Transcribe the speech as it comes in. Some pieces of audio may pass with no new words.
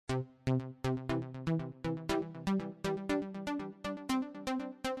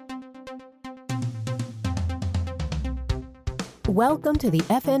Welcome to the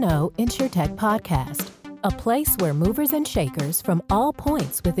FNO InsurTech Podcast, a place where movers and shakers from all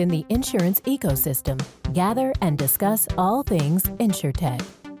points within the insurance ecosystem gather and discuss all things InsurTech.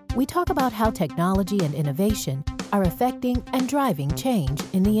 We talk about how technology and innovation are affecting and driving change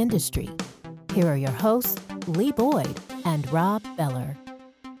in the industry. Here are your hosts, Lee Boyd and Rob Beller.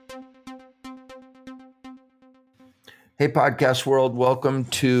 Hey, podcast world. Welcome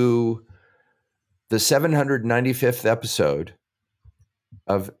to the 795th episode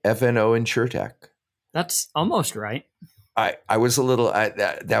of FNO InsurTech. That's almost right. I was a little,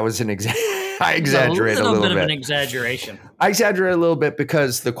 that was an I exaggerate a little bit. Of an exaggeration. I exaggerate a little bit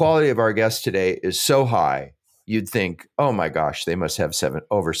because the quality of our guest today is so high. You'd think, oh my gosh, they must have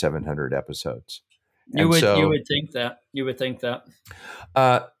over 700 episodes. You would think that. You would think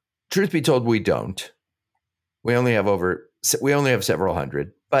that. Truth be told, we don't. We only have several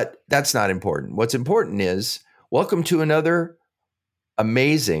hundred, but that's not important. What's important is welcome to another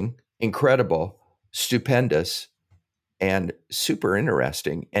amazing, incredible, stupendous, and super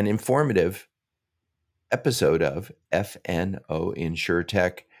interesting and informative episode of FNO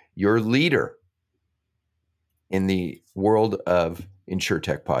InsurTech, your leader in the world of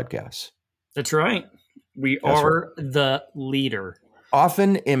InsurTech podcasts. That's right. We are the leader.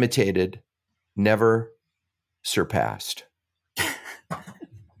 Often imitated, never surpassed.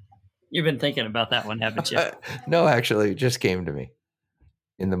 You've been thinking about that one, haven't you? No, actually, it just came to me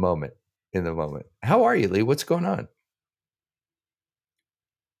in the moment. How are you, Lee? What's going on?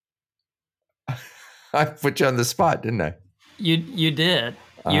 I put you on the spot, didn't I? You did.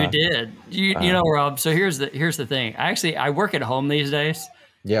 You did. You know, Rob, so here's the thing. I work at home these days.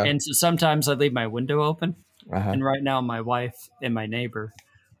 Yeah. And so sometimes I leave my window open. And right now my wife and my neighbor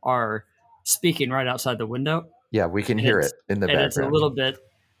are speaking right outside the window. Yeah, we can hear it in the background. It's a little bit,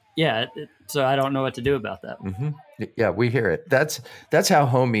 so I don't know what to do about that. Mm-hmm. Yeah, we hear it. That's how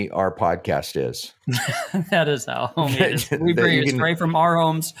homey our podcast is. That is how homey it is. We bring it straight from our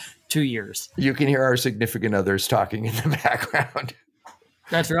homes to yours. You can hear our significant others talking in the background.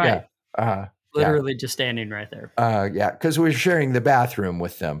 That's right. Yeah. Literally just standing right there. Because we're sharing the bathroom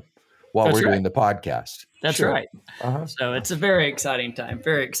with them while we're doing the podcast. That's right. So it's a very exciting time.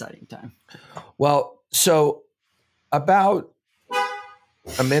 Very exciting time. Well, so about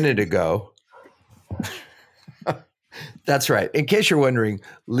a minute ago, that's right. In case you're wondering,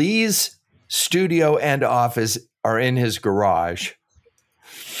 Lee's studio and office are in his garage.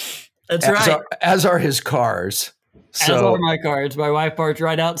 That's right. As are his cars. So, as are my cars. My wife parked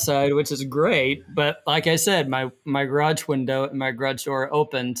right outside, which is great. But like I said, my garage window and my garage door are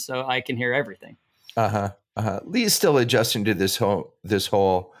open, so I can hear everything. Lee's still adjusting to this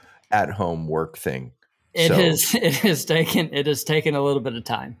whole at-home work thing. It has taken a little bit of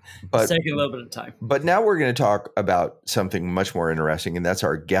time. But now we're going to talk about something much more interesting, and that's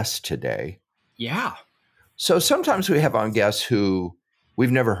our guest today. Yeah. So sometimes we have on guests who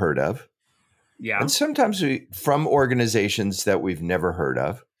we've never heard of. Yeah. And sometimes from organizations that we've never heard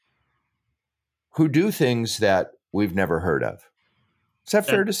of, who do things that we've never heard of. Is that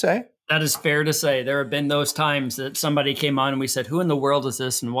fair to say? That is fair to say. There have been those times that somebody came on and we said, who in the world is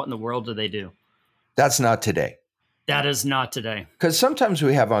this and what in the world do they do? That's not today. That is not today. Because sometimes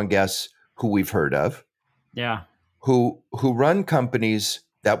we have on guests who we've heard of. Yeah. Who run companies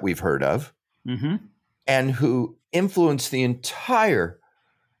that we've heard of. Mm-hmm. And who influence the entire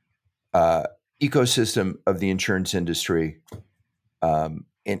ecosystem of the insurance industry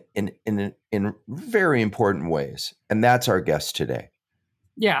in very important ways. And that's our guest today.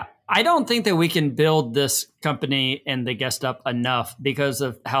 Yeah. I don't think that we can build this company and the guest up enough because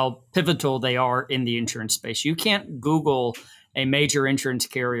of how pivotal they are in the insurance space. You can't Google a major insurance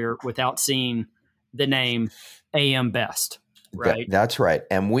carrier without seeing the name AM Best, right? That's right.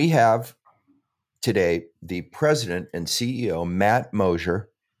 And we have today the president and CEO, Matt Mosher,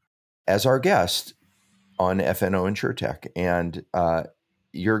 as our guest on FNO InsurTech. And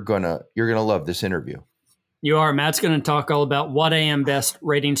you're gonna love this interview. You are. Matt's going to talk all about what AM Best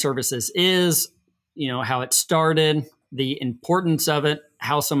Rating Services is, how it started, the importance of it,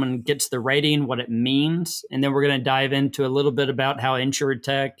 how someone gets the rating, what it means. And then we're going to dive into a little bit about how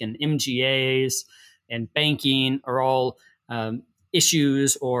InsurTech and MGAs and banking are all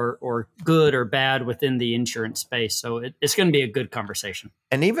issues or good or bad within the insurance space. So it's going to be a good conversation.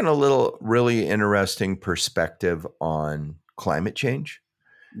 And even a little really interesting perspective on climate change.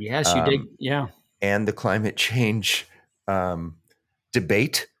 Yes, you did. Yeah. And the climate change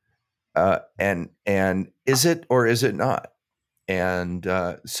debate, and is it or is it not? And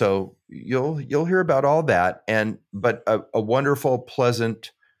so you'll hear about all that, but a wonderful,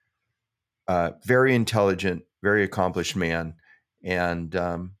 pleasant, very intelligent, very accomplished man, And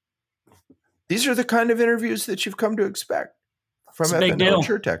these are the kind of interviews that you've come to expect from It's a big FNO deal.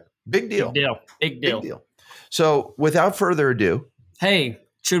 InsurTech. Big deal. Big deal. Big deal. Big deal. So without further ado. Hey,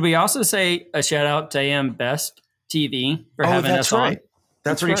 should we also say a shout out to AM Best TV for having us right. on?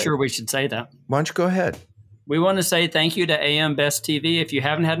 That's I'm pretty right. sure we should say that. Why don't you go ahead? We want to say thank you to AM Best TV. If you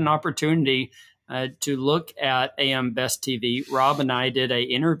haven't had an opportunity to look at AM Best TV, Rob and I did an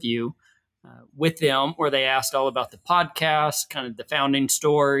interview with them where they asked all about the podcast, kind of the founding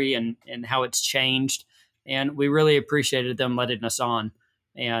story and how it's changed. And we really appreciated them letting us on.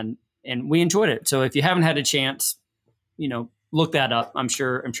 And we enjoyed it. So if you haven't had a chance, look that up. I'm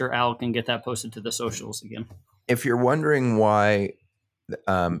sure Al can get that posted to the socials again. If you're wondering why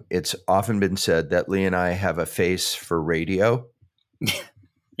it's often been said that Lee and I have a face for radio.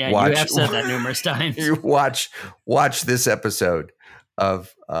 Yeah, you have said that numerous times. You watch this episode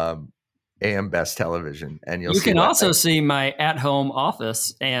of AM Best Television, and you can also see my at-home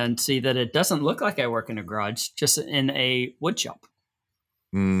office and see that it doesn't look like I work in a garage, just in a wood shop.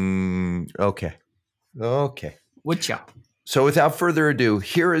 Okay. Wood shop. So without further ado,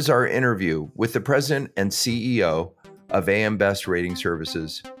 here is our interview with the president and CEO of AM Best Rating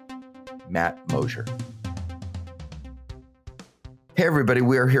Services, Matt Mosher. Hey, everybody.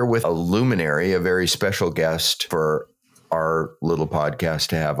 We are here with a luminary, a very special guest for our little podcast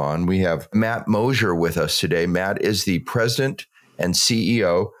to have on. We have Matt Mosher with us today. Matt is the president and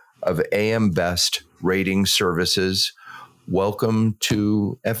CEO of AM Best Rating Services. Welcome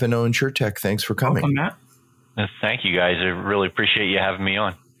to FNO InsurTech. Thanks for coming. Welcome, Matt. Thank you, guys. I really appreciate you having me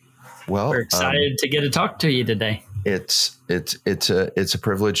on. Well, we're excited to get to talk to you today. It's a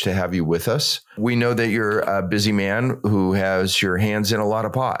privilege to have you with us. We know that you're a busy man who has your hands in a lot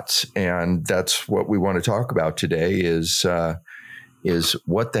of pots, and that's what we want to talk about today is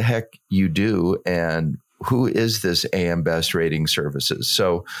what the heck you do and who is this AM Best Rating Services.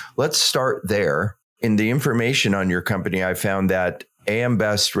 So let's start there. In the information on your company, I found that AM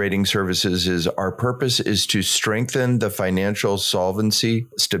Best Rating Services our purpose is to strengthen the financial solvency,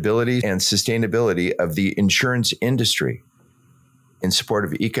 stability, and sustainability of the insurance industry in support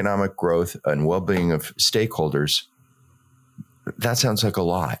of economic growth and well-being of stakeholders. That sounds like a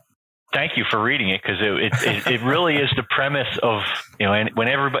lot. Thank you for reading it, because it really is the premise of, and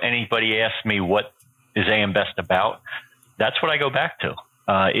whenever anybody asks me what is AM Best about, that's what I go back to.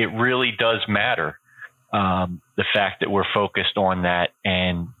 It really does matter. The fact that we're focused on that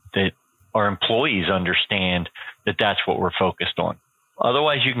and that our employees understand that that's what we're focused on.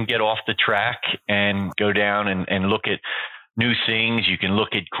 Otherwise, you can get off the track and go down and look at new things. You can look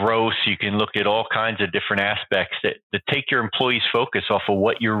at growth. You can look at all kinds of different aspects that take your employees' focus off of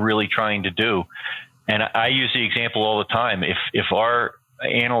what you're really trying to do. And I use the example all the time. If our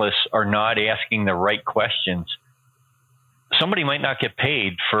analysts are not asking the right questions, somebody might not get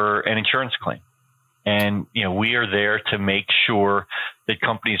paid for an insurance claim. And, we are there to make sure that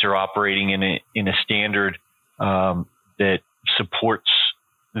companies are operating in a standard that supports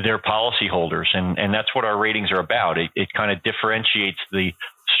their policyholders. And that's what our ratings are about. It kind of differentiates the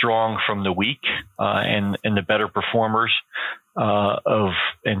strong from the weak, and the better performers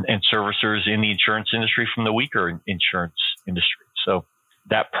and servicers in the insurance industry from the weaker insurance industry. So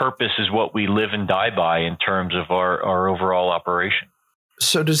that purpose is what we live and die by in terms of our overall operation.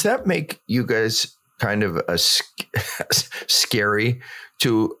 So does that make you guys kind of scary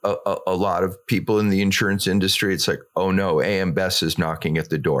to a lot of people in the insurance industry? It's like, oh no, AM Best is knocking at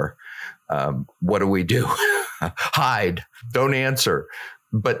the door. What do we do? Hide, don't answer.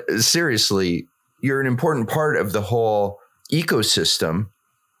 But seriously, you're an important part of the whole ecosystem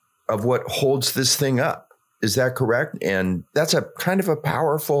of what holds this thing up. Is that correct? And that's a kind of a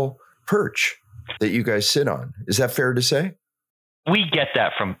powerful perch that you guys sit on. Is that fair to say? We get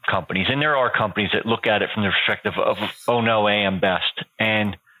that from companies, and there are companies that look at it from the perspective of, oh no, AM Best.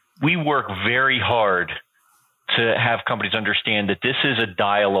 And we work very hard to have companies understand that this is a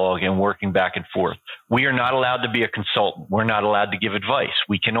dialogue and working back and forth. We are not allowed to be a consultant. We're not allowed to give advice.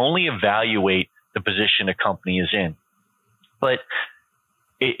 We can only evaluate the position a company is in. But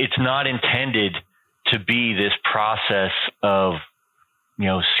it's not intended to be this process of,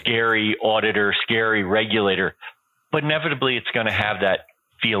 scary auditor, scary regulator. But inevitably, it's going to have that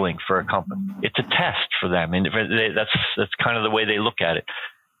feeling for a company. It's a test for them, and that's kind of the way they look at it.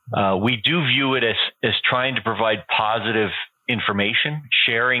 We do view it as trying to provide positive information,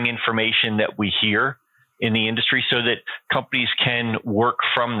 sharing information that we hear in the industry, so that companies can work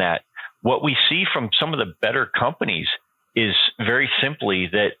from that. What we see from some of the better companies is very simply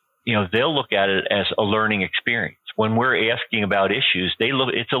that they'll look at it as a learning experience. when we're asking about issues,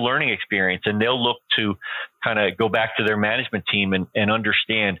 it's a learning experience, and they'll look to kind of go back to their management team and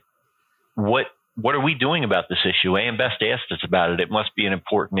understand what are we doing about this issue? AM Best asked us about it. It must be an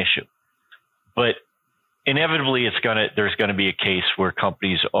important issue. But inevitably, there's going to be a case where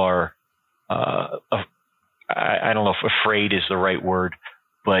companies are, I don't know if afraid is the right word,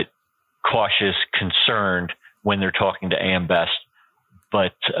 but cautious, concerned when they're talking to AM Best.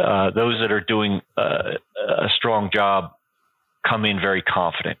 But those that are doing a strong job come in very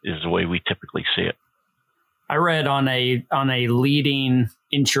confident is the way we typically see it. I read on a leading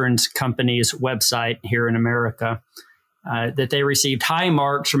insurance company's website here in America that they received high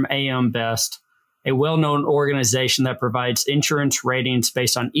marks from AM Best, a well-known organization that provides insurance ratings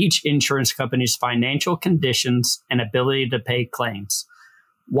based on each insurance company's financial conditions and ability to pay claims.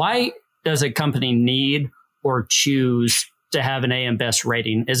 Why does a company need or choose to have an AM Best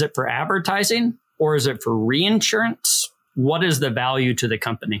rating? Is it for advertising or is it for reinsurance? What is the value to the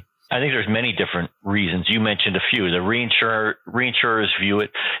company? I think there's many different reasons. You mentioned a few. The reinsurers view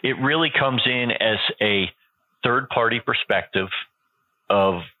it. It really comes in as a third-party perspective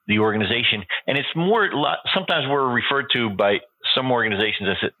of the organization. And it's more, sometimes we're referred to by some organizations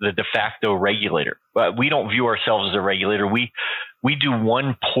as the de facto regulator. But we don't view ourselves as a regulator. We do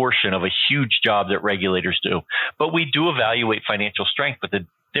one portion of a huge job that regulators do. But we do evaluate financial strength. But the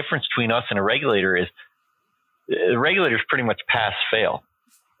difference between us and a regulator is the regulators pretty much pass-fail.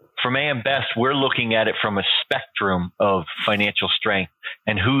 From AM Best, we're looking at it from a spectrum of financial strength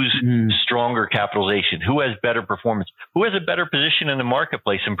and who's stronger capitalization, who has better performance, who has a better position in the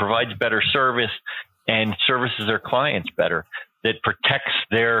marketplace and provides better service and services their clients better, that protects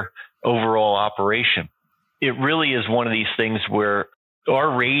their overall operation. It really is one of these things where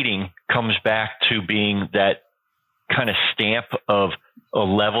our rating comes back to being that kind of stamp of a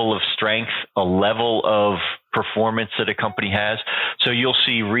level of strength, a level of performance that a company has. So you'll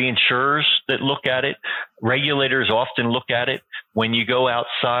see reinsurers that look at it. Regulators often look at it. When you go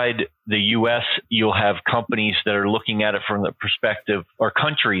outside the U.S., you'll have companies that are looking at it from the perspective, or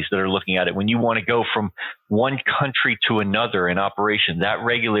countries that are looking at it. When you want to go from one country to another in operation, that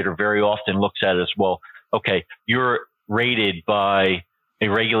regulator very often looks at it as, well, okay, you're rated by a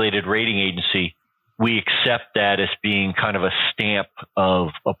regulated rating agency. We accept that as being kind of a stamp of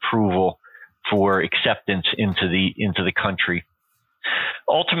approval for acceptance into the country.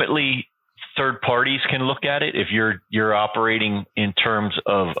 Ultimately, third parties can look at it. If you're operating in terms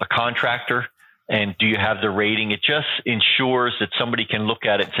of a contractor and do you have the rating, it just ensures that somebody can look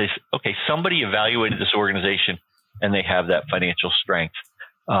at it and say, okay, somebody evaluated this organization and they have that financial strength,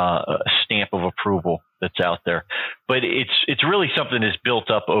 a stamp of approval that's out there. But it's really something that's built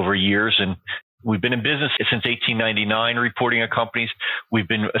up over years, and we've been in business since 1899, reporting on companies. We've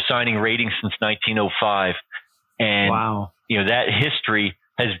been assigning ratings since 1905. And wow. That history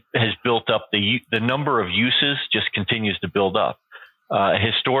has built up. The number of uses just continues to build up.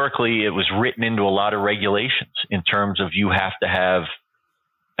 Historically, it was written into a lot of regulations in terms of you have to have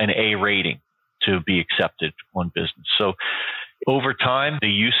an A rating to be accepted on business. So over time, the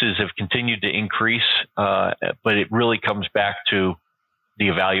uses have continued to increase, but it really comes back to the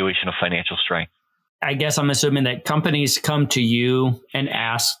evaluation of financial strength. I guess I'm assuming that companies come to you and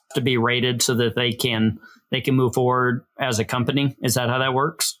ask to be rated so that they can move forward as a company. Is that how that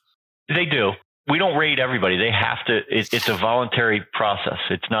works? They do. We don't rate everybody. They have to. It's a voluntary process.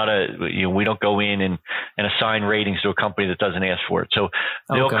 It's not we don't go in and assign ratings to a company that doesn't ask for it. So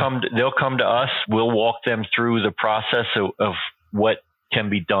they'll come to us. We'll walk them through the process of what can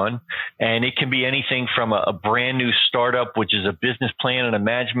be done. And it can be anything from a brand new startup, which is a business plan and a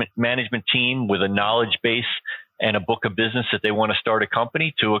management team with a knowledge base and a book of business that they want to start a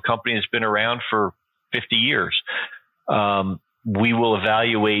company, to a company that's been around for 50 years. We will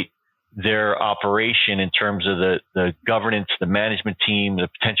evaluate their operation in terms of the governance, the management team, the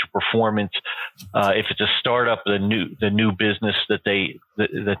potential performance. If it's a startup, the new business that they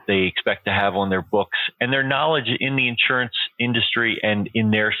expect to have on their books, and their knowledge in the insurance industry and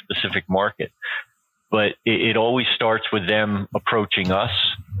in their specific market. But it always starts with them approaching us.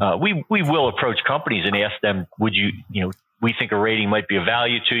 We will approach companies and ask them, would you we think a rating might be of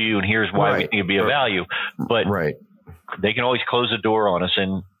value to you, and here's why we think it'd be of value. But they can always close the door on us,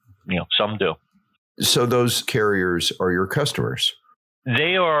 and some do. So those carriers are your customers?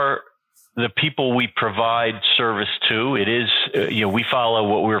 They are the people we provide service to. It is, we follow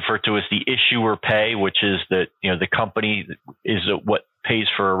what we refer to as the issuer pay, which is that, the company is what pays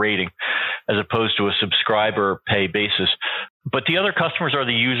for a rating, as opposed to a subscriber pay basis. But the other customers are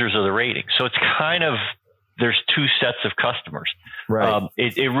the users of the rating. So it's kind of, there's two sets of customers. Right.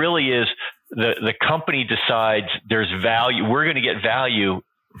 It really is, the company decides there's value, we're going to get value,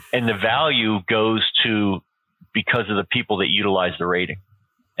 and the value goes to because of the people that utilize the rating.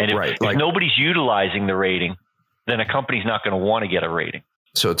 And if nobody's utilizing the rating, then a company's not going to want to get a rating.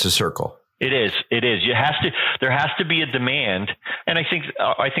 So it's a circle. It is. There has to be a demand. And I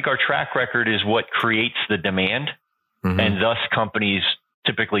think our track record is what creates the demand. Mm-hmm. And thus companies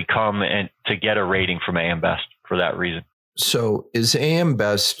typically come and to get a rating from AM Best for that reason. So is AM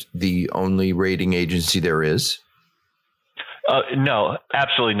Best the only rating agency there is? No,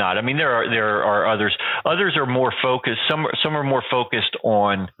 absolutely not. I mean, there are others. Others are more focused. Some are more focused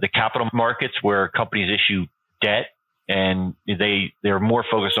on the capital markets where companies issue debt, and they're more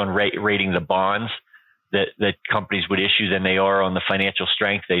focused on rating the bonds that companies would issue than they are on the financial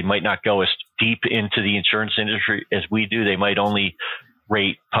strength. They might not go as deep into the insurance industry as we do. They might only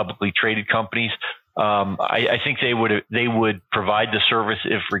rate publicly traded companies. I think they would provide the service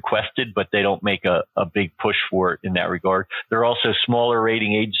if requested, but they don't make a big push for it in that regard. There are also smaller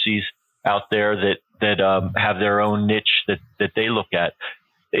rating agencies out there that have their own niche that they look at.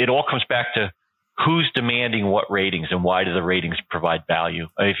 It all comes back to who's demanding what ratings and why do the ratings provide value.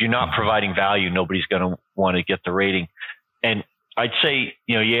 If you're not providing value, nobody's going to want to get the rating. And I'd say,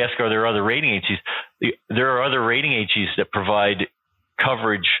 you ask, are there other rating agencies? There are other rating agencies that provide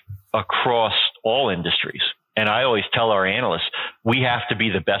coverage across all industries. And I always tell our analysts, we have to be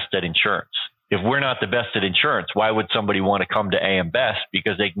the best at insurance. If we're not the best at insurance, why would somebody want to come to AM Best?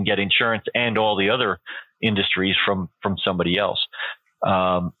 Because they can get insurance and all the other industries from somebody else.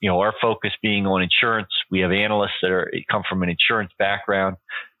 Our focus being on insurance, we have analysts that come from an insurance background.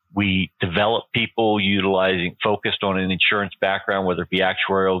 We develop people focused on an insurance background, whether it be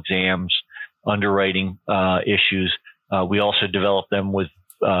actuarial exams, underwriting issues. We also develop them with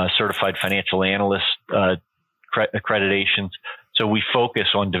certified financial analyst accreditations. So we focus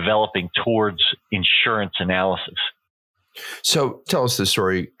on developing towards insurance analysis. So tell us the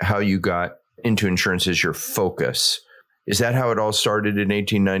story, how you got into insurance as your focus. Is that how it all started in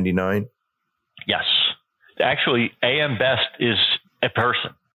 1899? Yes. Actually, AM Best is a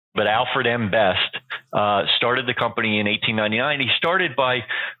person, but Alfred M. Best started the company in 1899. He started by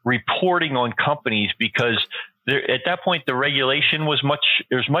reporting on companies because at that point, the regulation was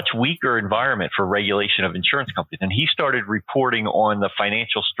there's much weaker environment for regulation of insurance companies. And he started reporting on the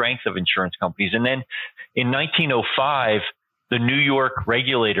financial strength of insurance companies. And then in 1905, the New York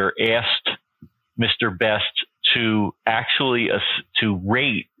regulator asked Mr. Best to actually to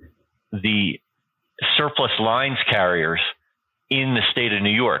rate the surplus lines carriers in the state of New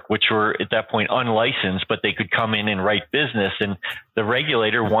York, which were at that point unlicensed, but they could come in and write business. And the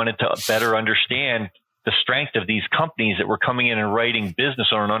regulator wanted to better understand the strength of these companies that were coming in and writing business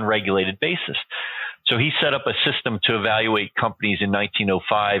on an unregulated basis. So he set up a system to evaluate companies in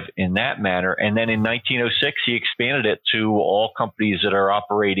 1905 in that manner. And then in 1906, he expanded it to all companies that are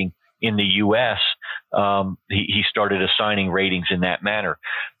operating in the U.S. He started assigning ratings in that manner.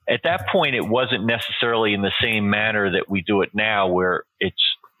 At that point, it wasn't necessarily in the same manner that we do it now, where it's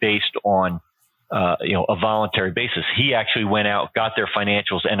based on a voluntary basis. He actually went out, got their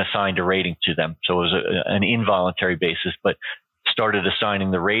financials, and assigned a rating to them. So it was an involuntary basis, but started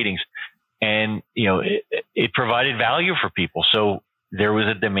assigning the ratings, and it provided value for people. So there was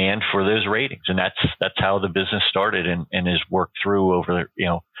a demand for those ratings, and that's how the business started and has worked through over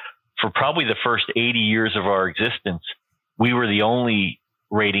for probably the first 80 years of our existence. We were the only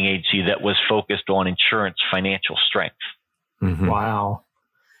rating agency that was focused on insurance financial strength. Mm-hmm. Wow.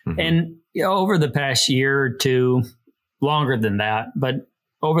 Mm-hmm. And over the past year or two, longer than that, but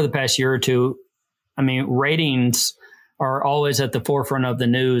over the past year or two, I mean, ratings are always at the forefront of the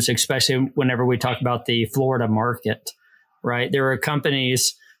news, especially whenever we talk about the Florida market, right? There are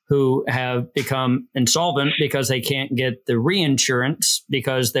companies who have become insolvent because they can't get the reinsurance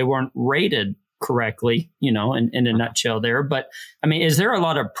because they weren't rated correctly, in a nutshell there. But I mean, is there a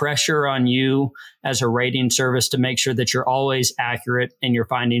lot of pressure on you as a rating service to make sure that you're always accurate in your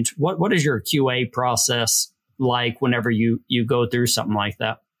findings? What is your QA process like whenever you go through something like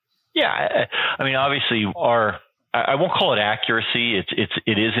that? Yeah. I mean, obviously I won't call it accuracy.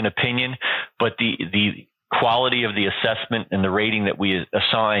 It is an opinion, but the quality of the assessment and the rating that we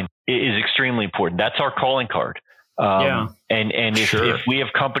assign is extremely important. That's our calling card. And if we have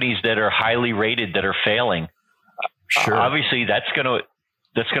companies that are highly rated that are failing, obviously that's going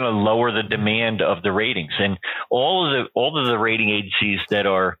to lower the demand of the ratings. And all of the rating agencies that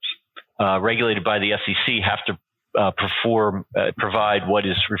are regulated by the SEC have to provide what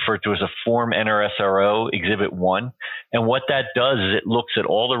is referred to as a Form NRSRO Exhibit 1. And what that does is it looks at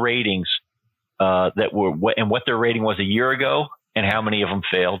all the ratings that were and what their rating was a year ago and how many of them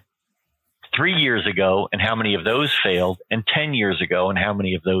failed. 3 years ago and how many of those failed, and 10 years ago and how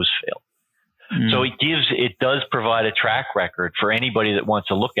many of those failed. So it does provide a track record for anybody that wants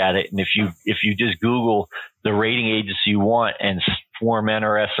to look at it. And if you just Google the rating agency you want and Form N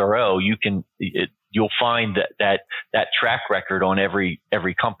or SRO, you'll find that track record on every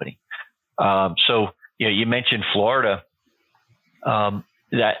company. So you mentioned Florida.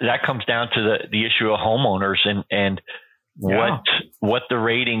 That comes down to the issue of homeowners and what the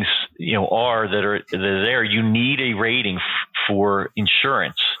ratings are that are there. You need a rating for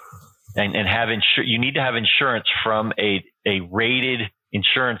insurance. And you need to have insurance from a rated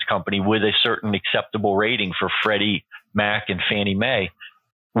insurance company with a certain acceptable rating for Freddie Mac and Fannie Mae.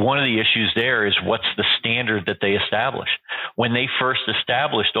 One of the issues there is what's the standard that they establish. When they first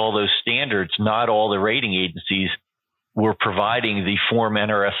established all those standards, not all the rating agencies were providing the Form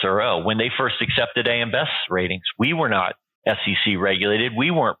N or SRO. When they first accepted AM Best ratings, we were not SEC regulated. We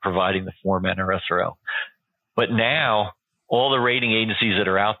weren't providing the Form N or SRO. But now, all the rating agencies that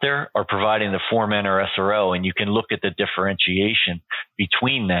are out there are providing the Form N or SRO, and you can look at the differentiation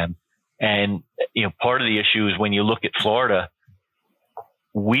between them. And part of the issue is when you look at Florida,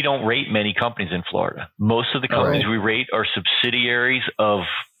 we don't rate many companies in Florida. Most of the companies we rate are subsidiaries of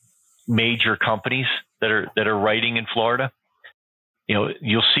major companies that are writing in Florida.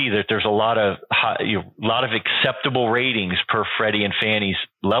 You'll see that there's a lot of acceptable ratings per Freddie and Fannie's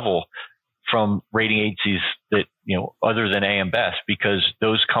level from rating agencies that, other than AM Best, because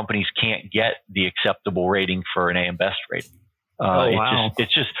those companies can't get the acceptable rating for an AM Best rating.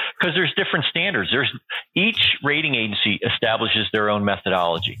 It's just because there's different standards. Each rating agency establishes their own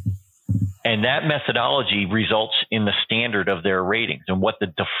methodology, and that methodology results in the standard of their ratings and what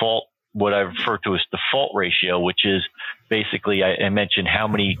I refer to as default ratio, which is basically, I mentioned how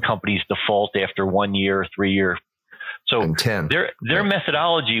many companies default after 1 year, 3 year. So 10. Their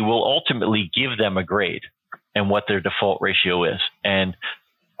methodology will ultimately give them a grade and what their default ratio is. And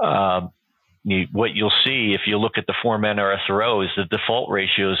what you'll see if you look at the Form N or SRO is the default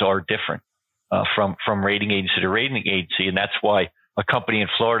ratios are different from rating agency to rating agency. And that's why a company in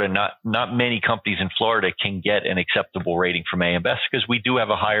Florida, not many companies in Florida can get an acceptable rating from AM Best, because we do have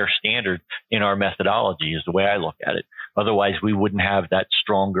a higher standard in our methodology is the way I look at it. Otherwise, we wouldn't have that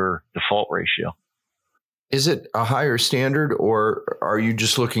stronger default ratio. Is it a higher standard, or are you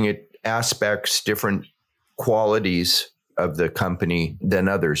just looking at aspects, different qualities of the company than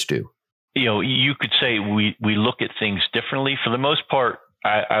others do? You could say we look at things differently. For the most part,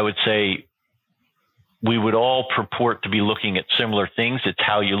 I would say we would all purport to be looking at similar things. It's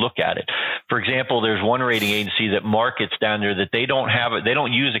how you look at it. For example, there's one rating agency that markets down there that they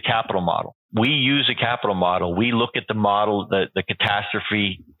don't use a capital model. We use a capital model. We look at the model, the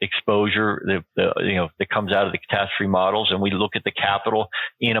catastrophe exposure that comes out of the catastrophe models, and we look at the capital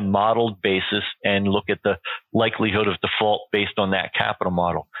in a modeled basis and look at the likelihood of default based on that capital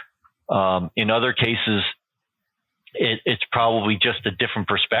model. In other cases, it's probably just a different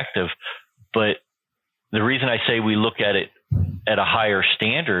perspective, but the reason I say we look at it at a higher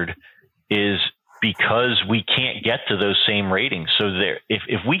standard is because we can't get to those same ratings. So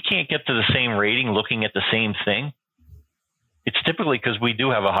if we can't get to the same rating looking at the same thing, it's typically because we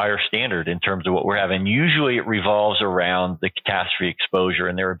do have a higher standard in terms of what we're having. Usually it revolves around the catastrophe exposure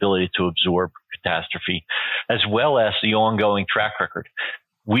and their ability to absorb catastrophe, as well as the ongoing track record.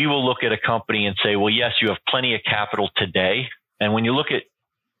 We will look at a company and say, well, yes, you have plenty of capital today. And when you look at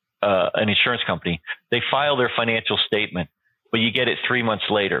an insurance company, they file their financial statement, but you get it 3 months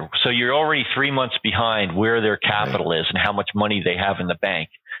later. So you're already 3 months behind where their capital is and how much money they have in the bank.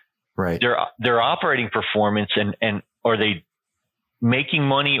 Right. Their operating performance and are they making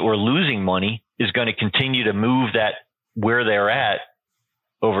money or losing money is going to continue to move that where they're at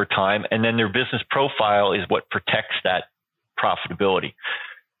over time. And then their business profile is what protects that profitability.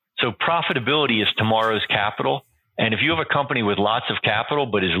 So profitability is tomorrow's capital. And if you have a company with lots of capital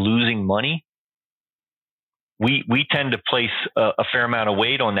but is losing money, we tend to place a fair amount of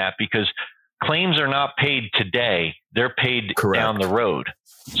weight on that, because claims are not paid today. They're paid down the road.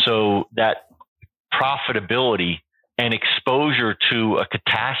 So that profitability and exposure to a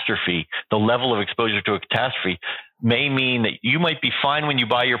catastrophe, the level of exposure to a catastrophe, may mean that you might be fine when you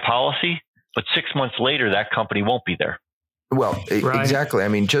buy your policy, but 6 months later, that company won't be there. Well, exactly. I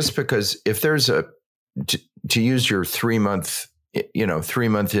mean, just because if there's to use your 3 month, 3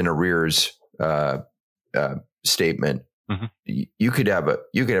 month in arrears statement, mm-hmm. you could have a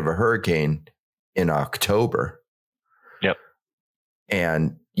hurricane in October. Yep.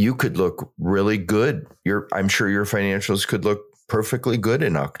 And you could look really good. I'm sure your financials could look perfectly good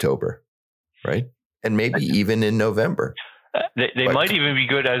in October, right? And maybe even in November. They might even be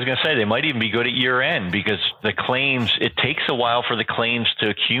good. I was going to say they might even be good at year end because the claims, it takes a while for the claims to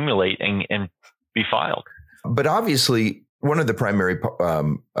accumulate and be filed. But obviously, one of the primary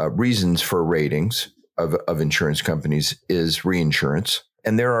reasons for ratings of insurance companies is reinsurance.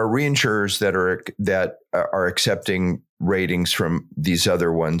 And there are reinsurers that are accepting ratings from these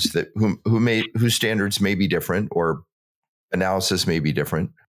other ones that whose standards may be different or analysis may be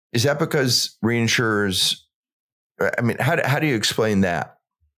different. Is that because reinsurers? I mean, how do you explain that?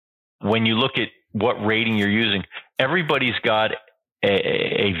 When you look at what rating you're using, everybody's got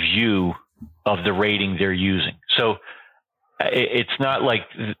a view of the rating they're using. So it's not like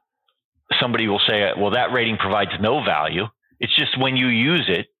somebody will say, well, that rating provides no value. It's just when you use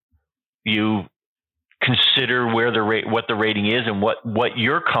it, you consider what the rating is and what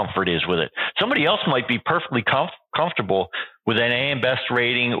your comfort is with it. Somebody else might be perfectly comfortable with an AM Best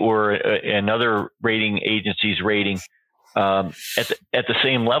rating or another rating agency's rating at the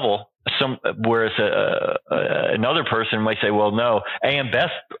same level. Whereas another person might say, well, no, AM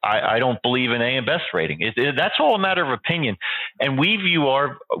Best, I don't believe in AM Best rating. That's all a matter of opinion. And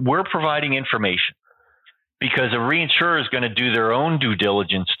we're providing information because a reinsurer is going to do their own due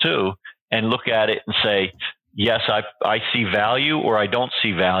diligence too and look at it and say, yes, I see value or I don't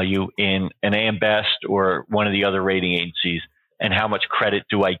see value in an AM Best or one of the other rating agencies, and how much credit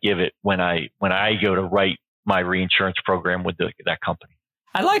do I give it when I go to write my reinsurance program with that company.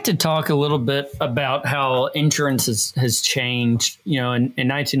 I'd like to talk a little bit about how insurance has changed. In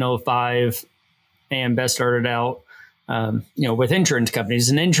 1905, AM Best started out, with insurance companies,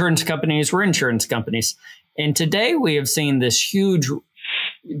 and insurance companies were insurance companies. And today we have seen this huge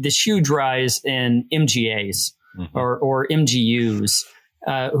rise in MGAs or MGUs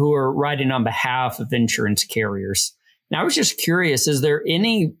who are writing on behalf of insurance carriers. Now, I was just curious, is there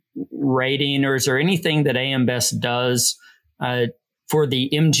any rating or is there anything that AM Best does for the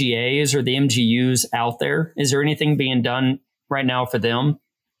MGAs or the MGUs out there? Is there anything being done right now for them?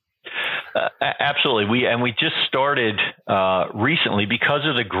 Absolutely. We just started recently because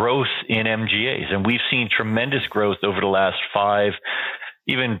of the growth in MGAs, and we've seen tremendous growth over the last 5,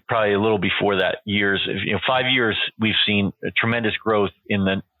 even probably a little before that years. 5 years, we've seen a tremendous growth in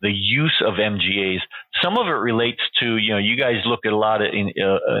the use of MGAs. Some of it relates to, you guys look at a lot in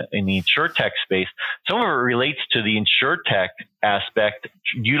the InsurTech space. Some of it relates to the InsurTech aspect,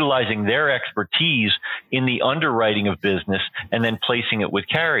 utilizing their expertise in the underwriting of business and then placing it with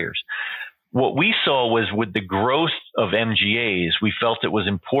carriers. What we saw was with the growth of MGAs, we felt it was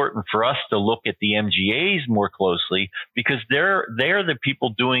important for us to look at the MGAs more closely because they're the people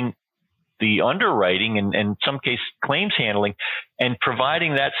doing the underwriting and in some case claims handling and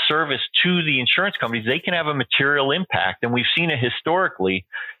providing that service to the insurance companies. They can have a material impact. And we've seen it historically.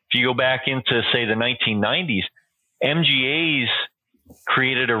 If you go back into, say, the 1990s, MGAs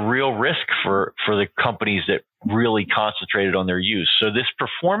created a real risk for the companies that really concentrated on their use. So this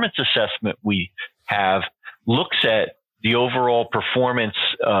performance assessment we have looks at the overall performance,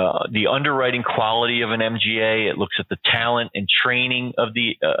 the underwriting quality of an MGA. It looks at the talent and training of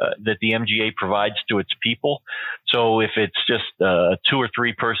that the MGA provides to its people. So if it's just a 2 or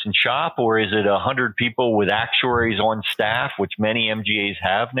 3 person shop, or is it 100 people with actuaries on staff, which many MGAs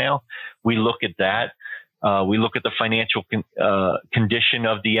have now, we look at that. We look at the financial condition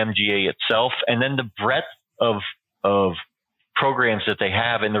of the MGA itself, and then the breadth of programs that they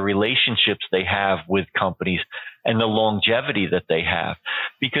have and the relationships they have with companies and the longevity that they have.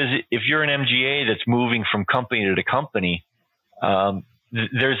 Because if you're an MGA that's moving from company to company,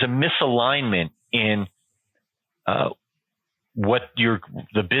 there's a misalignment in the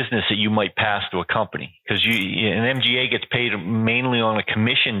business that you might pass to a company. Because an MGA gets paid mainly on a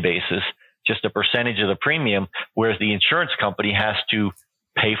commission basis, just a percentage of the premium, whereas the insurance company has to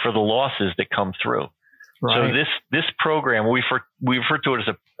pay for the losses that come through. Right. So this program, we refer to it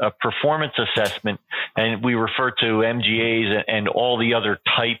as a performance assessment, and we refer to MGAs and all the other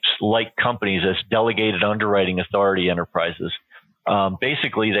types like companies as delegated underwriting authority enterprises.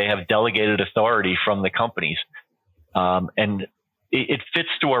 Basically, they have delegated authority from the companies, and it fits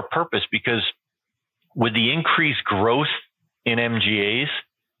to our purpose because with the increased growth in MGAs,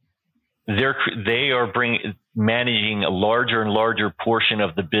 they are managing a larger and larger portion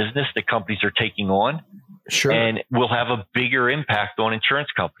of the business that companies are taking on. Sure. And will have a bigger impact on insurance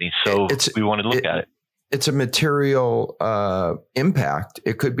companies. So we want to look at it. It's a material impact.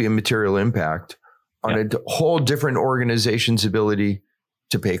 It could be a material impact on a whole different organization's ability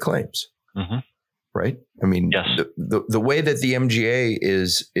to pay claims. Mm-hmm. Right? I mean, yes. the way that the MGA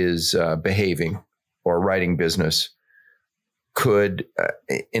is behaving or writing business could,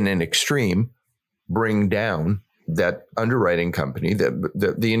 in an extreme, bring down that underwriting company,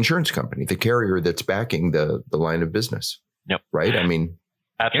 the insurance company, the carrier that's backing the line of business. Yep. Right. I mean,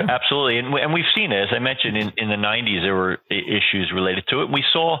 absolutely. And we've seen it, as I mentioned, in the 90s, there were issues related to it. We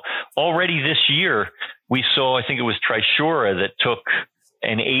saw already this year, I think it was Trisura that took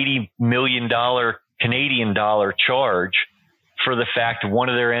an $80 million Canadian dollar charge for the fact one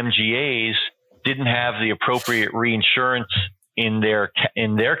of their MGAs didn't have the appropriate reinsurance in their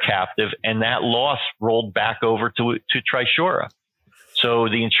captive, and that loss rolled back over to Trisura. So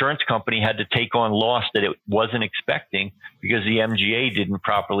the insurance company had to take on loss that it wasn't expecting because the MGA didn't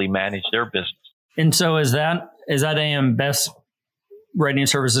properly manage their business. And so is that AM Best Rating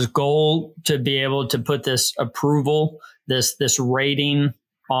Services goal to be able to put this approval, this rating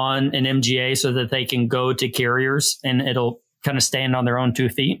on an MGA so that they can go to carriers and it'll kind of stand on their own 2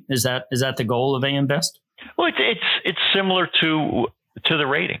 feet? Is that the goal of AM Best? Well, it's similar to the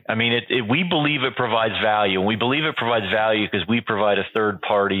rating. I mean, we believe it provides value, and we believe it provides value because we provide a third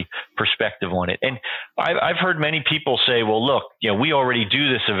party perspective on it. And I've heard many people say, well, look, we already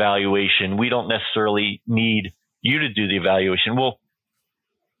do this evaluation. We don't necessarily need you to do the evaluation. Well,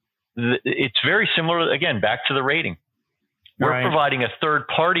 it's very similar, again, back to the rating. We're providing a third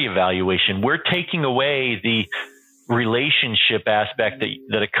party evaluation. We're taking away the relationship aspect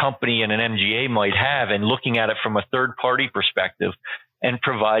that a company and an MGA might have and looking at it from a third party perspective and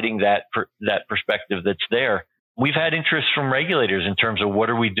providing that perspective that's there. We've had interest from regulators in terms of what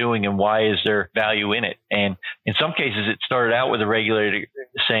are we doing and why is there value in it. And in some cases, it started out with a regulator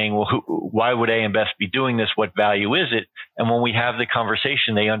saying, well, why would AM Best be doing this? What value is it? And when we have the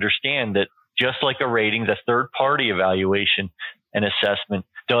conversation, they understand that just like a rating, the third party evaluation and assessment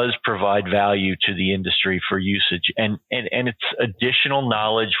does provide value to the industry for usage. And it's additional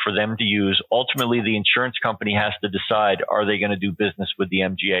knowledge for them to use. Ultimately, the insurance company has to decide, are they going to do business with the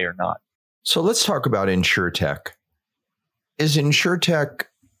MGA or not? So let's talk about InsurTech. Is InsurTech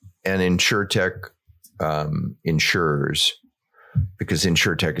and InsurTech insurers, because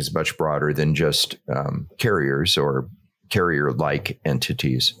InsurTech is much broader than just carriers or carrier-like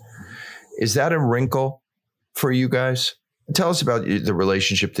entities. Is that a wrinkle for you guys? Tell us about the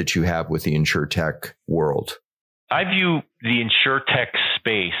relationship that you have with the InsurTech world. I view the InsurTech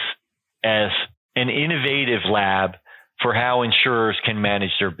space as an innovative lab for how insurers can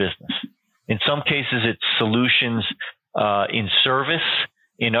manage their business. In some cases, it's solutions in service.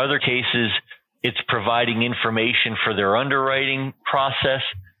 In other cases, it's providing information for their underwriting process.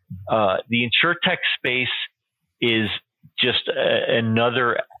 The InsurTech space is just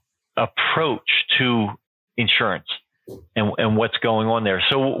another approach to insurance and what's going on there.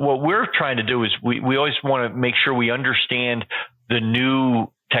 So what we're trying to do is we always want to make sure we understand the new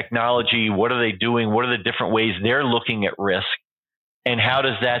technology. What are they doing? What are the different ways they're looking at risk? And how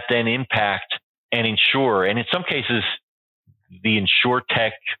does that then impact an insurer? And in some cases, the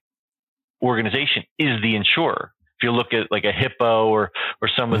InsurTech organization is the insurer. If you look at like a Hippo or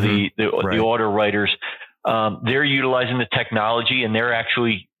some of the auto writers, they're utilizing the technology and they're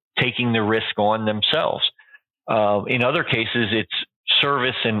actually taking the risk on themselves. In other cases, it's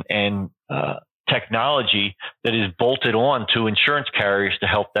service and technology that is bolted on to insurance carriers to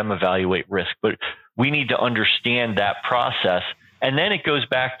help them evaluate risk. But we need to understand that process. And then it goes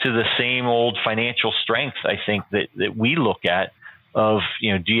back to the same old financial strength, I think, that we look at of,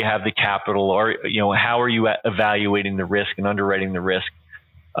 do you have the capital, or, how are you evaluating the risk and underwriting the risk,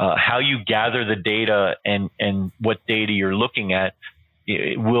 how you gather the data and what data you're looking at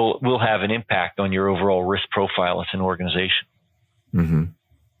will have an impact on your overall risk profile as an organization. Mm-hmm.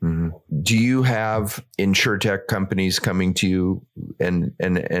 Mm-hmm. Do you have InsurTech companies coming to you and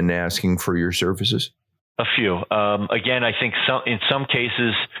asking for your services? A few. Again, I think in some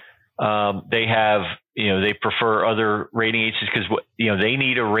cases they have, they prefer other rating agencies because they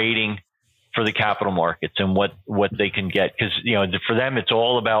need a rating for the capital markets and what they can get. Because for them, it's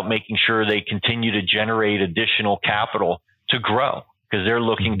all about making sure they continue to generate additional capital to grow, because they're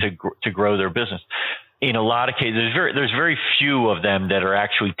looking to grow their business. In a lot of cases, there's very few of them that are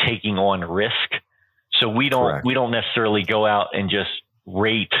actually taking on risk. So we don't necessarily go out and just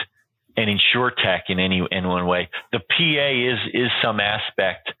rate an InsurTech in one way. The PA is some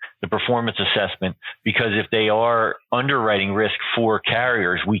aspect, the performance assessment, because if they are underwriting risk for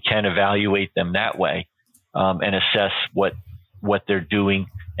carriers, we can evaluate them that way and assess what they're doing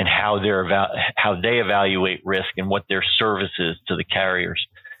and how they evaluate risk and what their service is to the carriers.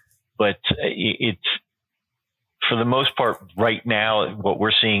 But it's, for the most part, right now, what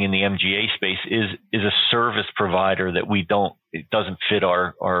we're seeing in the MGA space is a service provider that it doesn't fit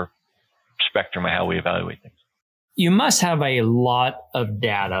our spectrum of how we evaluate things. You must have a lot of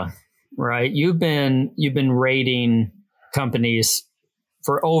data, right? You've been rating companies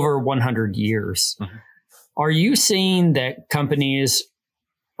for over 100 years. Mm-hmm. Are you seeing that companies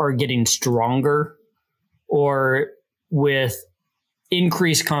are getting stronger, or with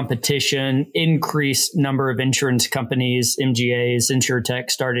increased competition, increased number of insurance companies, MGAs, InsurTech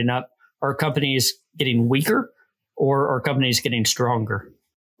starting up, are companies getting weaker, or are companies getting stronger?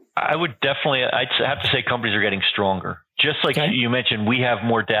 I'd have to say companies are getting stronger. Just like you mentioned, we have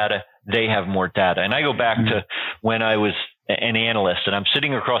more data, they have more data. And I go back to when I was an analyst and I'm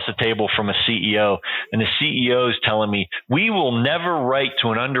sitting across the table from a CEO, and the CEO is telling me, we will never write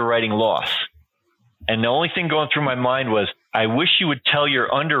to an underwriting loss. And the only thing going through my mind was, I wish you would tell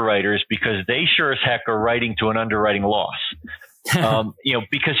your underwriters, because they sure as heck are writing to an underwriting loss.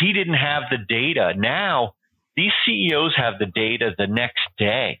 Because he didn't have the data. Now, these CEOs have the data the next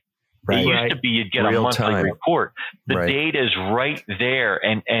day. Right. It used to be you'd get a monthly report. The data is right there,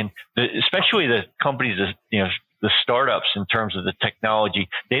 and especially the companies, the startups in terms of the technology,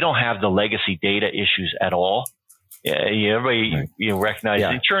 they don't have the legacy data issues at all. Everybody recognize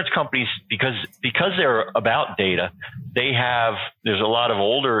insurance companies, because they're about data. There's a lot of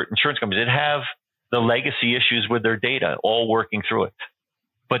older insurance companies that have the legacy issues with their data, all working through it.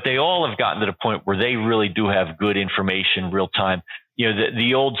 But they all have gotten to the point where they really do have good information real time.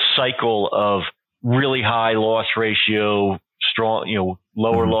 The old cycle of really high loss ratio, strong,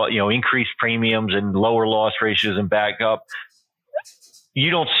 lower loss, increased premiums and lower loss ratios and back up. You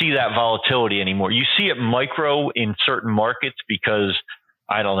don't see that volatility anymore. You see it micro in certain markets because,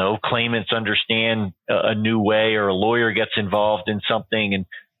 I don't know, claimants understand a new way, or a lawyer gets involved in something, and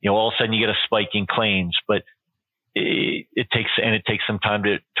all of a sudden you get a spike in claims. But it takes some time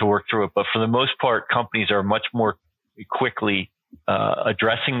to work through it. But for the most part, companies are much more quickly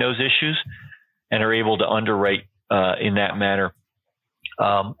addressing those issues and are able to underwrite in that manner.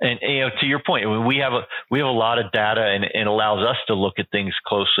 And to your point, we have a lot of data, and it allows us to look at things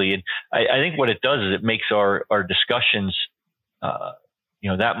closely. And I think what it does is it makes our discussions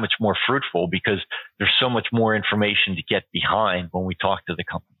that much more fruitful, because there's so much more information to get behind when we talk to the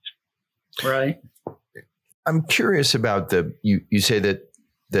companies. Right. I'm curious about you say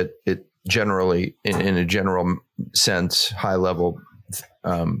that it generally, in a general sense, high level,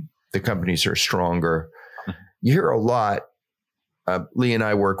 the companies are stronger. You hear a lot. Lee and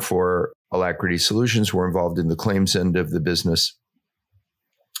I work for Alacrity Solutions. We're involved in the claims end of the business.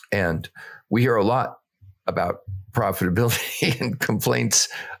 And we hear a lot about profitability and complaints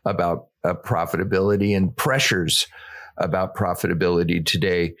about profitability and pressures about profitability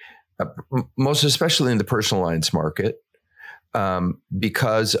today, most especially in the personal lines market,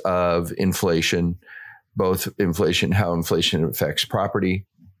 because of inflation, both inflation, how inflation affects property,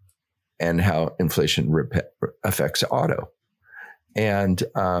 and how inflation affects auto. And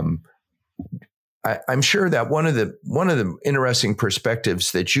I'm sure that one of the interesting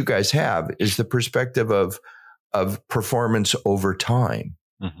perspectives that you guys have is the perspective of performance over time,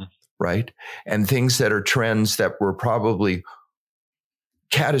 right? And things that are trends that were probably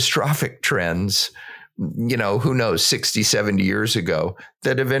catastrophic trends, who knows, 60, 70 years ago,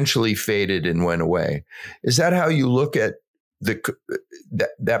 that eventually faded and went away. Is that how you look at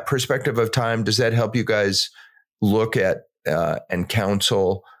that perspective of time? Does that help you guys look at and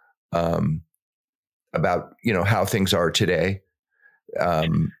counsel about how things are today,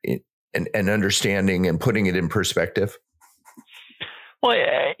 and understanding and putting it in perspective? Well,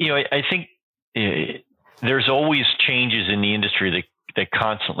 I think there's always changes in the industry that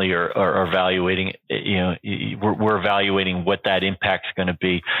constantly are evaluating. We're evaluating what that impact is going to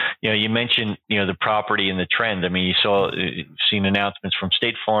be. You mentioned the property and the trend. I mean, you've seen announcements from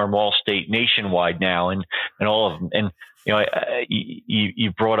State Farm, Allstate, Nationwide now, and all of them. And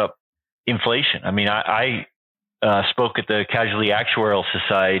you brought up inflation. I mean, I spoke at the Casualty Actuarial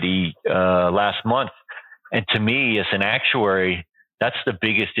Society last month, and to me, as an actuary, that's the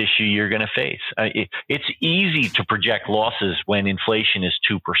biggest issue you're going to face. It's easy to project losses when inflation is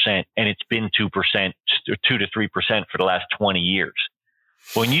 2%, and it's been 2%, 2 to 3% for the last 20 years.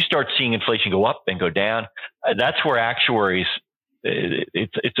 When you start seeing inflation go up and go down, that's where actuaries,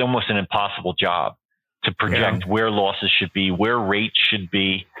 it's almost an impossible job to project where losses should be, where rates should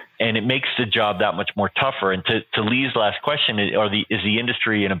be, and it makes the job that much more tougher. And to Lee's last question, is the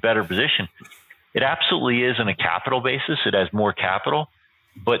industry in a better position? It absolutely is on a capital basis. It has more capital,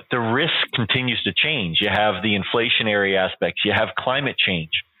 but the risk continues to change. You have the inflationary aspects, you have climate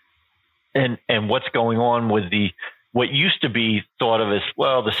change, and what's going on with what used to be thought of as,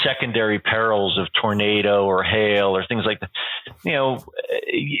 well, the secondary perils of tornado or hail or things like that.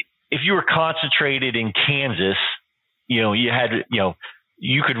 If you were concentrated in Kansas, you had,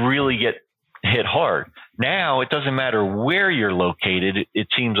 you could really get hit hard. Now it doesn't matter where you're located. It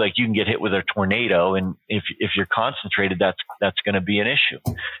seems like you can get hit with a tornado, and if you're concentrated, that's going to be an issue.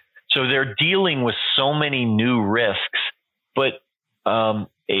 So they're dealing with so many new risks, but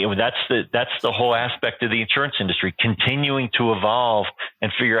that's the whole aspect of the insurance industry, continuing to evolve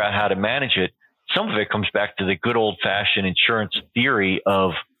and figure out how to manage it. Some of it comes back to the good old fashioned insurance theory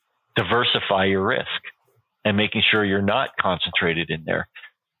of diversify your risk and making sure you're not concentrated in there.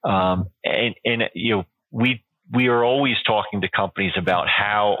 We are always talking to companies about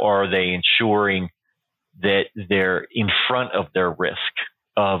how are they ensuring that they're in front of their risk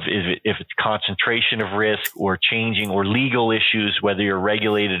of if it's concentration of risk or changing or legal issues, whether you're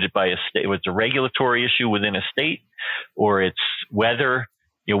regulated by a state, whether it's a regulatory issue within a state or it's weather.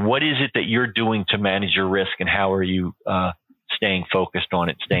 What is it that you're doing to manage your risk, and how are you staying focused on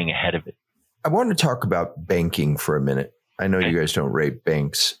it, staying ahead of it? I want to talk about banking for a minute. I know you guys don't rate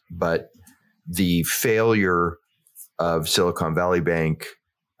banks, but the failure of Silicon Valley Bank,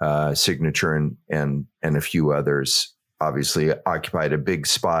 Signature, and a few others obviously occupied a big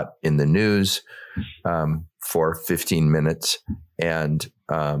spot in the news for 15 minutes, and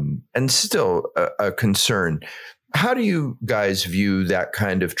still a concern. How do you guys view that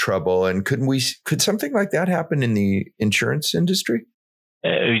kind of trouble? And could something like that happen in the insurance industry?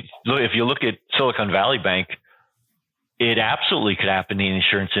 If you look at Silicon Valley Bank, it absolutely could happen in the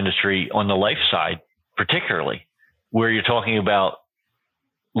insurance industry on the life side, particularly where you're talking about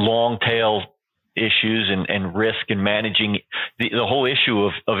long tail issues and risk and managing the whole issue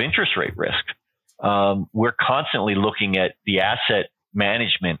of interest rate risk. We're constantly looking at the asset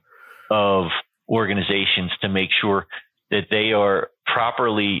management of organizations to make sure that they are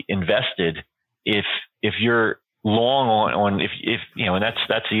properly invested. If you're long on if and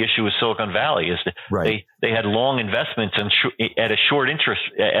that's the issue with Silicon Valley is that right. they had long investments at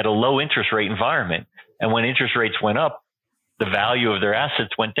a low interest rate environment, and when interest rates went up, the value of their assets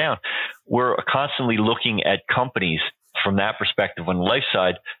went down. We're constantly looking at companies from that perspective on the life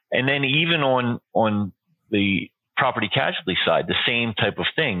side, and then even on the property casualty side, the same type of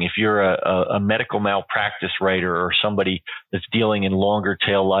thing. If you're a medical malpractice writer or somebody that's dealing in longer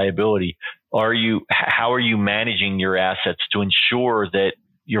tail liability, how are you managing your assets to ensure that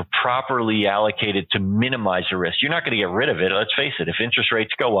you're properly allocated to minimize the risk? You're not going to get rid of it. Let's face it. If interest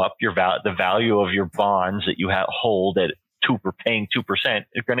rates go up, the value of your bonds that you hold at paying 2%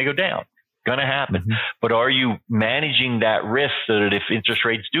 is going to go down. Going to happen. Mm-hmm. But are you managing that risk so that if interest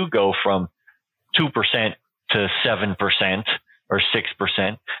rates do go from 2% to 7% or 6%,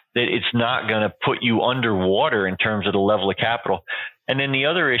 that it's not going to put you underwater in terms of the level of capital? And then the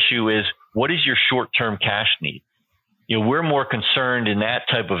other issue is, what is your short-term cash need? We're more concerned in that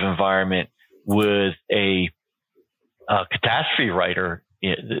type of environment with a catastrophe writer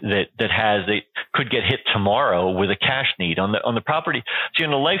that could get hit tomorrow with a cash need on the property. See,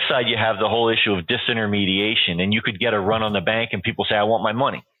 on the life side, you have the whole issue of disintermediation, and you could get a run on the bank and people say, I want my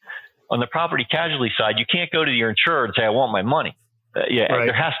money. On the property casualty side, you can't go to your insurer and say, I want my money. Right.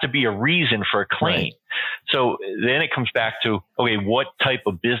 There has to be a reason for a claim. Right. So then it comes back to, okay, what type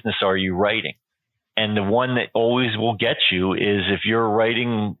of business are you writing? And the one that always will get you is if you're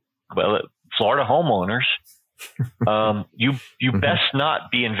writing, Florida homeowners, you best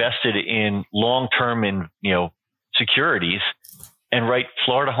not be invested in long-term securities and write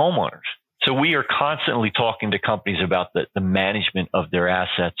Florida homeowners. So we are constantly talking to companies about the management of their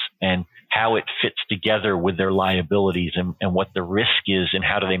assets and how it fits together with their liabilities and what the risk is and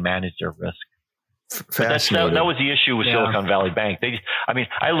how do they manage their risk. That was the issue with Silicon Valley Bank.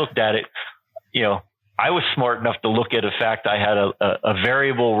 I looked at it, I was smart enough to look at the fact I had a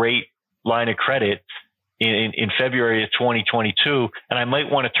variable rate line of credit in February of 2022, and I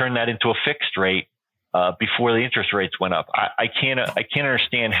might want to turn that into a fixed rate before the interest rates went up. I can't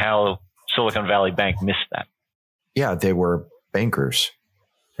understand how Silicon Valley Bank missed that. Yeah, they were bankers,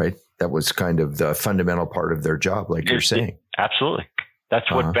 right? That was kind of the fundamental part of their job, like you're saying. Absolutely. That's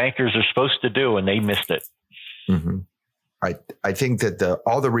what bankers are supposed to do, and they missed it. Mm-hmm. I think that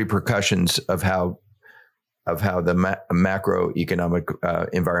all the repercussions of how the macroeconomic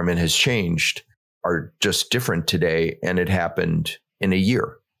environment has changed are just different today, and it happened in a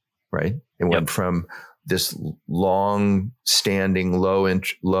year, right? It went from this long-standing low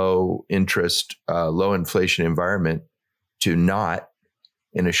interest, low inflation environment to not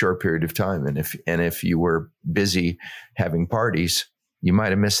in a short period of time. And if you were busy having parties, you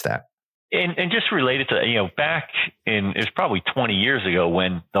might have missed that. And just related to, back it was probably 20 years ago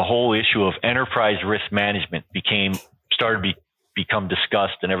when the whole issue of enterprise risk management started to be become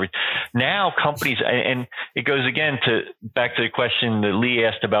discussed and everything. Now companies, and it goes again back to the question that Lee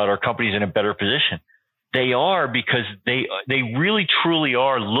asked about, are companies in a better position? They are, because they really truly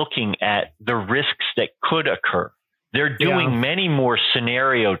are looking at the risks that could occur. They're doing many more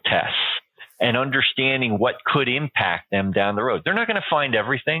scenario tests and understanding what could impact them down the road. They're not going to find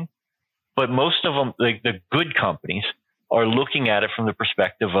everything, but most of them, like the good companies, are looking at it from the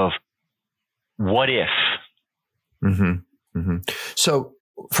perspective of what if. Mm-hmm. Mm-hmm. So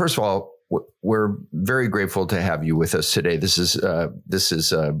first of all, we're very grateful to have you with us today. This is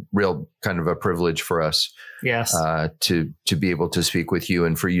a real kind of a privilege for us. Yes. To be able to speak with you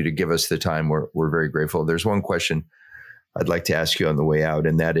and for you to give us the time. We're very grateful. There's one question I'd like to ask you on the way out,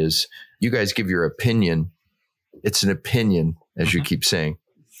 and that is, you guys give your opinion. It's an opinion, as you keep saying.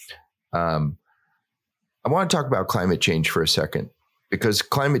 I want to talk about climate change for a second, because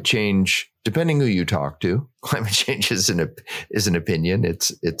climate change, depending who you talk to, climate change is an opinion.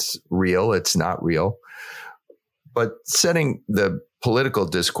 It's real. It's not real. But setting the political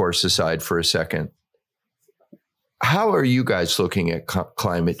discourse aside for a second, how are you guys looking at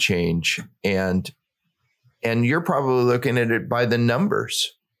climate change? And you're probably looking at it by the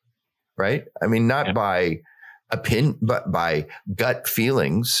numbers, right? I mean, not by opinion, but by gut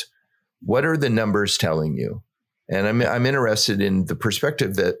feelings. What are the numbers telling you? And I'm interested in the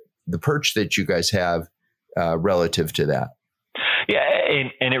perspective that the perch that you guys have relative to that. Yeah,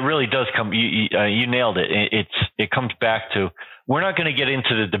 and it really does come. You nailed it. It comes back to, we're not going to get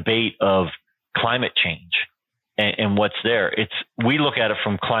into the debate of climate change and what's there. We look at it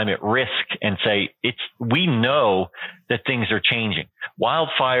from climate risk and say we know that things are changing.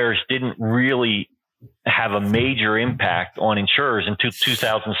 Wildfires didn't really have a major impact on insurers until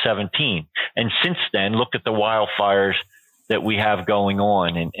 2017. And since then, look at the wildfires that we have going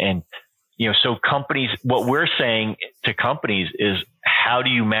on. And so companies, what we're saying to companies is, how do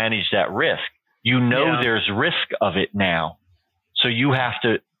you manage that risk? There's risk of it now. So you have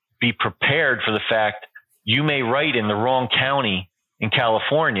to be prepared for the fact you may write in the wrong county in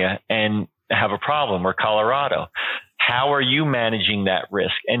California and have a problem, or Colorado. How are you managing that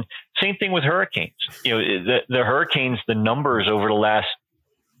risk? And same thing with hurricanes. The hurricanes, the numbers over the last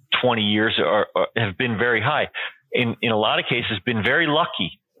 20 years have been very high. In a lot of cases, been very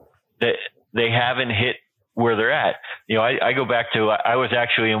lucky that they haven't hit where they're at. I go back to, I was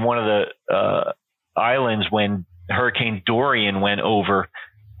actually in one of the islands when Hurricane Dorian went over,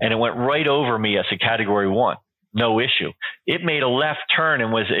 and it went right over me as a Category 1. No issue. It made a left turn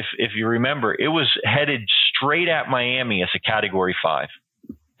and was, if you remember, it was headed straight at Miami as a Category 5,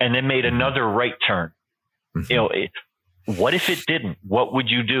 and then made another right turn. What if it didn't? What would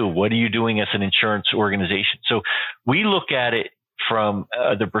you do? What are you doing as an insurance organization? So we look at it from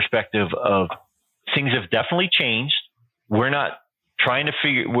the perspective of, things have definitely changed. We're not trying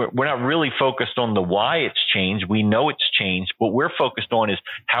to we're not really focused on the why it's changed. We know it's changed. What we're focused on is,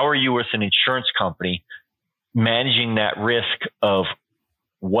 how are you as an insurance company managing that risk of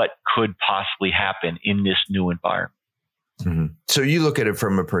what could possibly happen in this new environment? Mm-hmm. So you look at it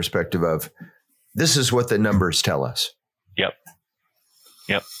from a perspective of, this is what the numbers tell us. Yep.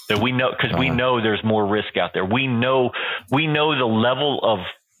 That we know, because we know there's more risk out there. We know the level of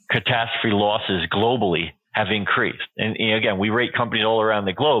catastrophe losses globally have increased. And again, we rate companies all around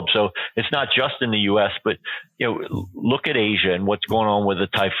the globe. So it's not just in the US, but look at Asia and what's going on with the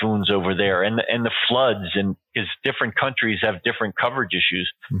typhoons over there and the floods, and because different countries have different coverage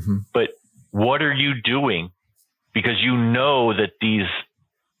issues. Mm-hmm. But what are you doing? Because you know that these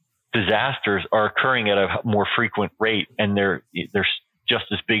disasters are occurring at a more frequent rate, and they're just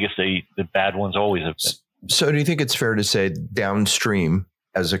as big as the bad ones always have been. So do you think it's fair to say, downstream,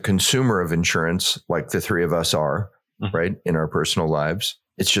 as a consumer of insurance, like the three of us are, right, in our personal lives,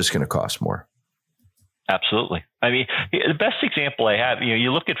 it's just going to cost more? Absolutely. I mean, the best example I have,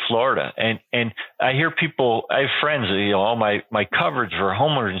 you look at Florida, and I hear people, I have friends, all my coverage for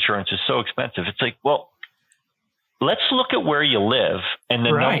homeowners insurance is so expensive. It's like, well, let's look at where you live and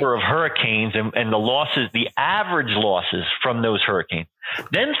the number of hurricanes and the losses, the average losses from those hurricanes.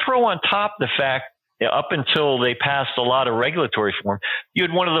 Then throw on top the fact, up until they passed a lot of regulatory reform, you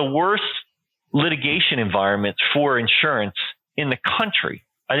had one of the worst litigation environments for insurance in the country.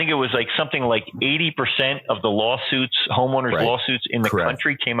 I think it was something like 80% of the lawsuits, homeowners lawsuits in the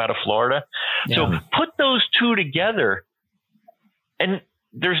country, came out of Florida. Yeah. So put those two together, and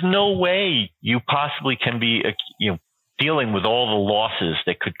there's no way you possibly can be, dealing with all the losses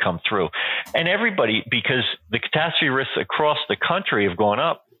that could come through. And everybody, because the catastrophe risks across the country have gone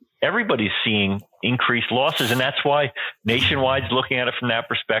up, everybody's seeing increased losses. And that's why Nationwide's looking at it from that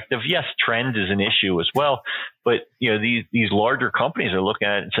perspective. Yes, trend is an issue as well. But, these larger companies are looking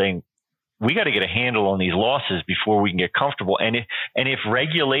at it and saying, we got to get a handle on these losses before we can get comfortable. And if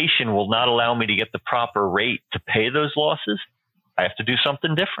regulation will not allow me to get the proper rate to pay those losses, I have to do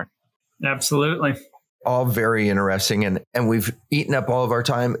something different. Absolutely. All very interesting, and we've eaten up all of our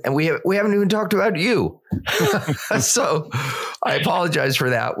time, and we haven't even talked about you. So I apologize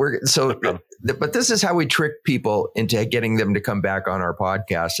for that. But this is how we trick people into getting them to come back on our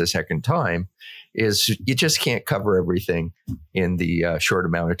podcast a second time. Is you just can't cover everything in the short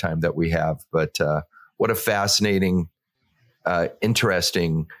amount of time that we have. But what a fascinating,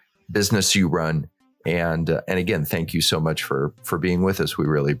 interesting business you run. And again, thank you so much for being with us. We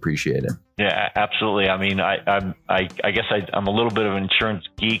really appreciate it. Yeah, absolutely. I mean, I guess I'm a little bit of an insurance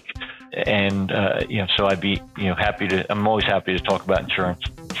geek, and so I'd be happy to. I'm always happy to talk about insurance.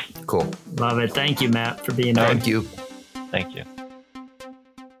 Cool. Love it. Thank you, Matt, for being here. Thank you. Thank you.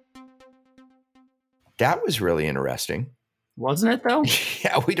 That was really interesting, wasn't it? Though.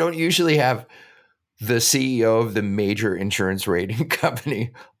 Yeah, we don't usually have the CEO of the major insurance rating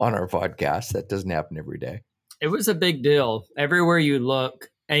company on our podcast. That doesn't happen every day. It was a big deal. Everywhere you look,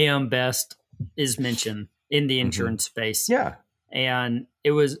 AM Best is mentioned in the insurance space. Yeah. And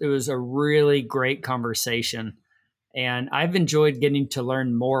it was a really great conversation. And I've enjoyed getting to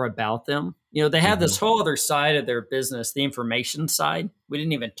learn more about them. They have this whole other side of their business, the information side. We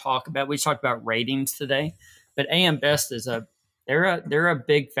didn't even talk about. We talked about ratings today, but AM Best is they're a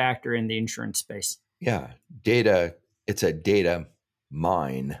big factor in the insurance space. Yeah. Data, it's a data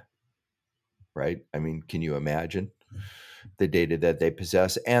mine, right? I mean, can you imagine the data that they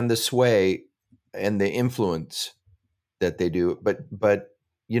possess and the sway and the influence that they do? But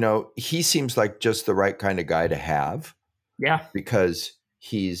he seems like just the right kind of guy to have. Yeah. Because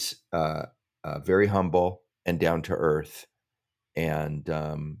he's very humble and down to earth and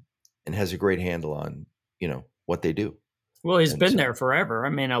has a great handle on, what they do. Well, he's been there forever. I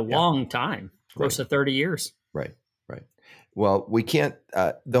mean, a long time. Close to 30 years. Right. Well, we can't,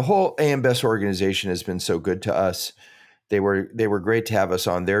 the whole AM Best organization has been so good to us. They were great to have us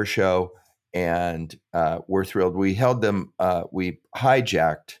on their show, and we're thrilled. We held them, we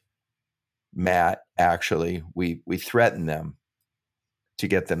hijacked Matt, actually. We threatened them to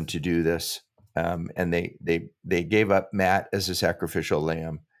get them to do this. And they gave up Matt as a sacrificial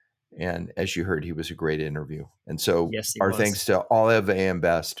lamb. And as you heard, he was a great interview. And so yes, our thanks to all of AM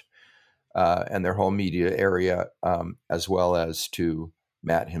Best. And their whole media area, as well as to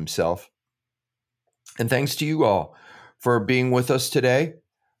Matt himself. And thanks to you all for being with us today,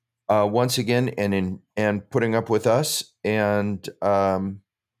 once again, and putting up with us. And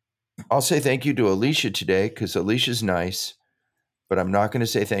I'll say thank you to Alicia today, because Alicia's nice, but I'm not going to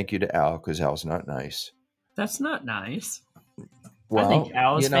say thank you to Al, because Al's not nice. That's not nice. Well, I think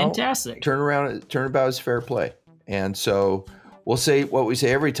Al is fantastic. Turnabout is fair play. And so we'll say what we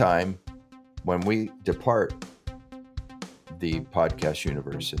say every time when we depart the podcast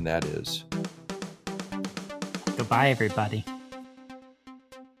universe, and that is goodbye, everybody.